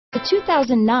The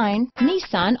 2009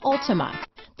 Nissan Altima.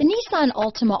 The Nissan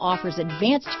Altima offers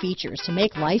advanced features to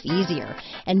make life easier,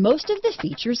 and most of the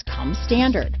features come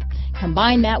standard.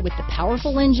 Combine that with the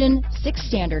powerful engine, 6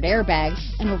 standard airbags,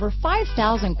 and over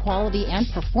 5,000 quality and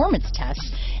performance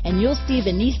tests, and you'll see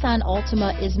the Nissan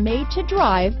Altima is made to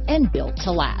drive and built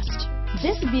to last.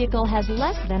 This vehicle has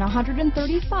less than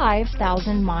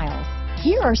 135,000 miles.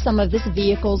 Here are some of this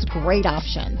vehicle's great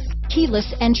options: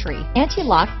 keyless entry,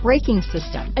 anti-lock braking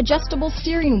system, adjustable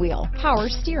steering wheel, power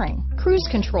steering, cruise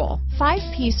control,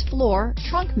 5-piece floor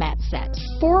trunk mat set,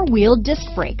 4-wheel disc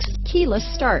brakes, keyless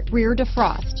start, rear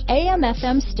defrost,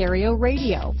 AM/FM stereo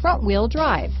radio, front wheel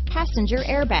drive, passenger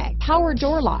airbag, power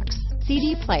door locks,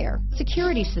 CD player,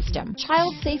 security system,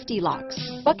 child safety locks,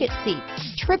 bucket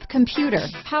seats, trip computer,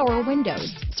 power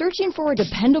windows. Searching for a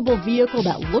dependable vehicle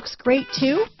that looks great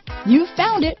too? You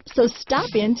found it, so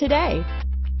stop in today.